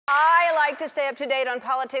like to stay up to date on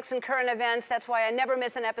politics and current events. That's why I never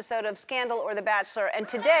miss an episode of Scandal or The Bachelor. And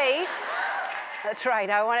today, that's right,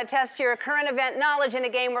 I want to test your current event knowledge in a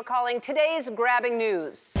game we're calling Today's Grabbing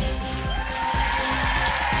News.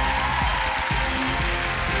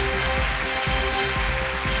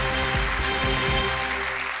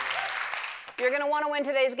 You're going to want to win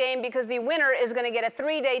today's game because the winner is going to get a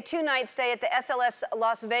 3-day, 2-night stay at the SLS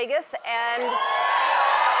Las Vegas and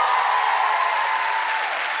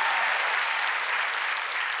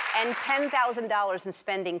 $10,000 in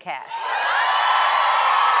spending cash.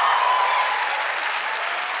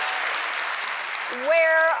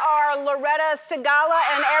 Where are Loretta Segala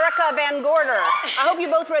and Erica Van Gorder? I hope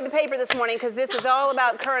you both read the paper this morning because this is all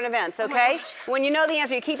about current events, okay? When you know the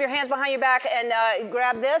answer, you keep your hands behind your back and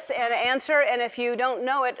grab this and answer, and if you don't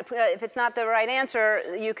know it, if it's not the right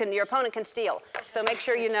answer, your opponent can steal. So make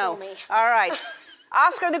sure you know. All right.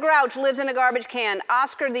 Oscar the Grouch lives in a garbage can.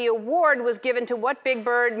 Oscar the award was given to what Big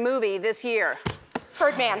Bird movie this year?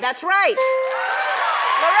 Birdman. That's right.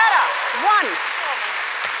 Loretta, 1.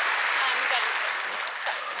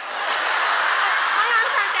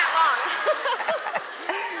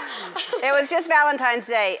 It was just Valentine's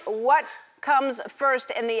Day. What comes first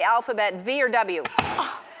in the alphabet, V or W?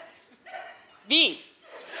 V.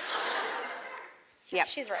 Yep.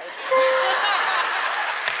 She's right.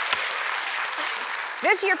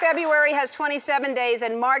 This year, February has 27 days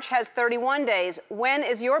and March has 31 days. When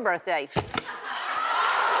is your birthday?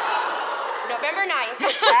 November 9th.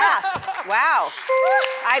 Fast. Wow.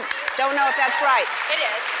 I don't know if that's right. It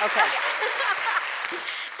is. Okay.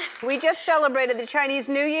 We just celebrated the Chinese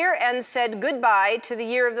New Year and said goodbye to the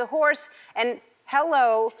Year of the Horse and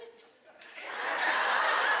hello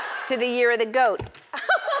to the Year of the Goat.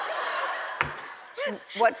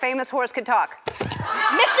 What famous horse could talk?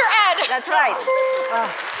 Mr. Ed. That's right.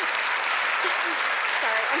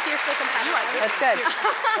 Sorry, I'm fiercely competitive. That's good.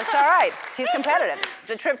 That's all right. She's competitive.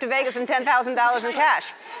 It's a trip to Vegas and $10,000 in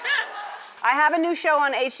cash. I have a new show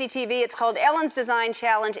on HGTV. It's called Ellen's Design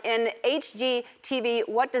Challenge. In HGTV,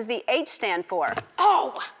 what does the H stand for?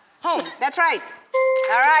 Oh, home. That's right.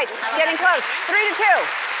 All right, getting close. 3-2.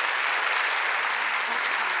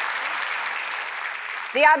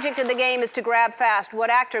 The object of the game is to grab fast. What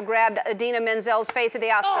actor grabbed Idina Menzel's face at the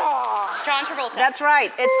Oscars? Oh, John Travolta. That's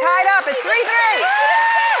right. It's tied up. It's 3-3.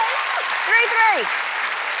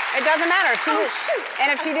 3-3. It doesn't matter.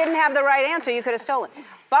 And if she didn't have the right answer, you could have stolen.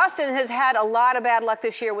 Boston has had a lot of bad luck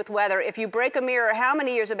this year with weather. If you break a mirror, how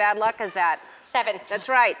many years of bad luck is that? 7. That's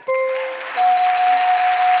right.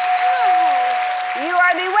 You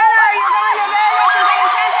are the winner. You're going to Vegas and getting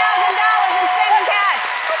 $10,000 in spending cash.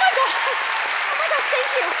 Oh my gosh. Oh my gosh, thank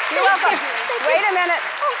you. You're welcome. Wait a minute.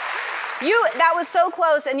 That was so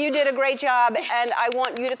close, and you did a great job, and I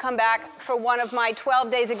want you to come back for one of my 12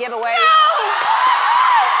 days of giveaways. No!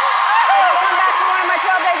 Come back for one of my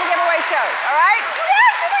 12 days of giveaway shows, all right?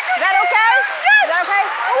 Yes! Oh my God. Is that okay? Yes! Is that okay?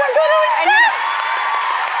 Oh my God, and you know,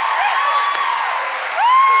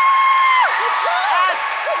 Good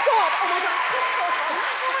job. Oh my God.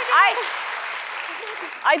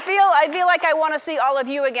 I feel like I want to see all of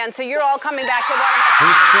you again, so you're all coming back to one of my...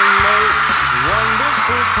 It's the most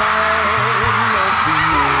wonderful time.